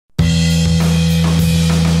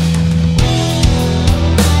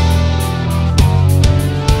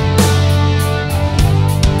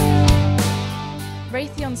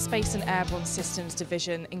Space and Airborne Systems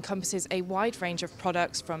division encompasses a wide range of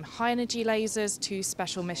products from high-energy lasers to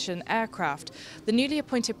special mission aircraft. The newly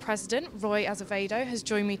appointed president, Roy Azevedo, has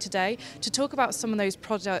joined me today to talk about some of those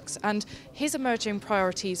products and his emerging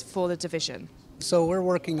priorities for the division. So we're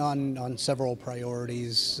working on several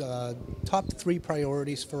priorities. Top three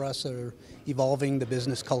priorities for us are evolving the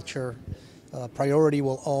business culture. Priority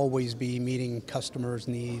will always be meeting customers'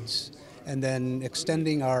 needs, and then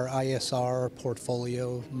extending our ISR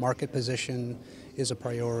portfolio. Market position is a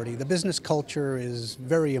priority. The business culture is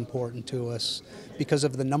very important to us because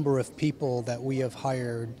of the number of people that we have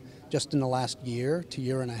hired just in the last year to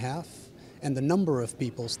year and a half, and the number of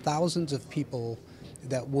people, thousands of people,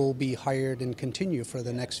 that will be hired and continue for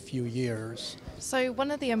the next few years. So one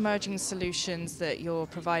of the emerging solutions that you're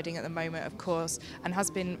providing at the moment, of course, and has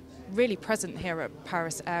been really present here at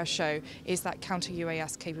Paris Air Show, is that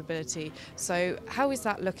counter-UAS capability. So how is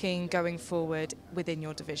that looking going forward within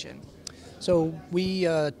your division? So we,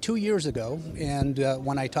 2 years ago, and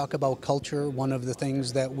when I talk about culture, one of the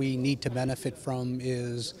things that we need to benefit from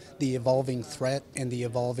is the evolving threat and the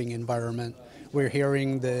evolving environment. We're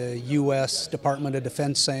hearing the U.S. Department of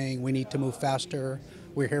Defense saying we need to move faster.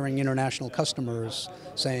 We're hearing international customers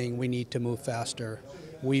saying we need to move faster.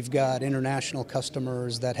 We've got international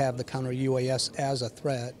customers that have the counter-UAS as a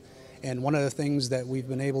threat. And one of the things that we've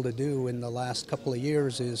been able to do in the last couple of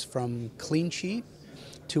years is from clean sheet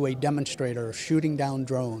to a demonstrator shooting down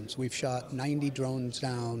drones. We've shot 90 drones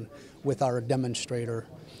down with our demonstrator.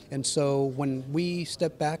 And so when we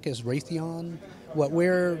step back as Raytheon, what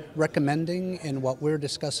we're recommending and what we're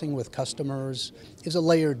discussing with customers is a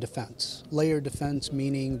layered defense. Layered defense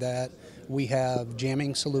meaning that we have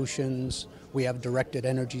jamming solutions, we have directed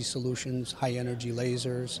energy solutions, high energy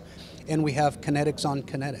lasers, and we have kinetics on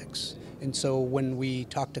kinetics. And so when we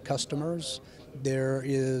talk to customers, there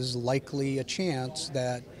is likely a chance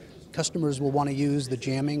that customers will want to use the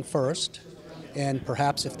jamming first, and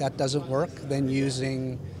perhaps if that doesn't work, then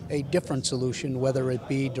using a different solution, whether it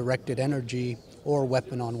be directed energy or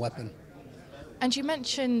weapon on weapon. And you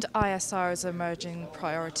mentioned ISR as an emerging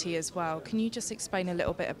priority as well. Can you just explain a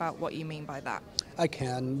little bit about what you mean by that? I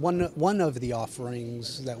can. One of the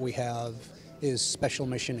offerings that we have is special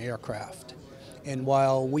mission aircraft. And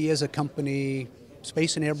while we as a company,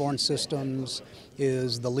 Space and Airborne Systems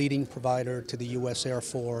is the leading provider to the U.S. Air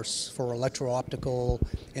Force for electro-optical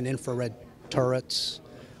and infrared turrets.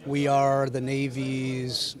 We are the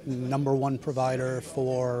Navy's #1 provider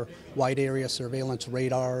for wide area surveillance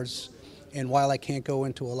radars. And while I can't go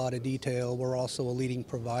into a lot of detail, we're also a leading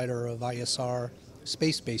provider of ISR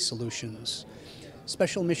space-based solutions.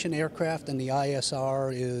 Special mission aircraft and the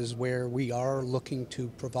ISR is where we are looking to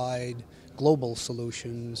provide global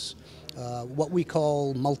solutions, what we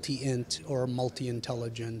call multi-INT or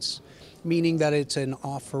multi-intelligence, meaning that it's an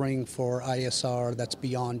offering for ISR that's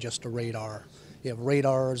beyond just a radar. You have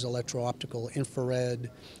radars, electro-optical, infrared,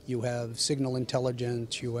 you have signal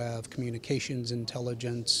intelligence, you have communications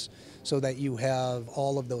intelligence, so that you have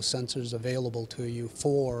all of those sensors available to you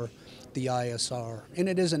for the ISR. And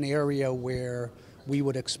it is an area where we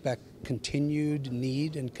would expect continued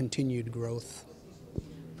need and continued growth.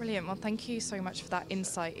 Brilliant. Well, thank you so much for that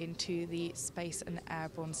insight into the Space and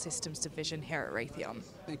Airborne Systems division here at Raytheon.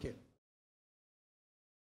 Thank you.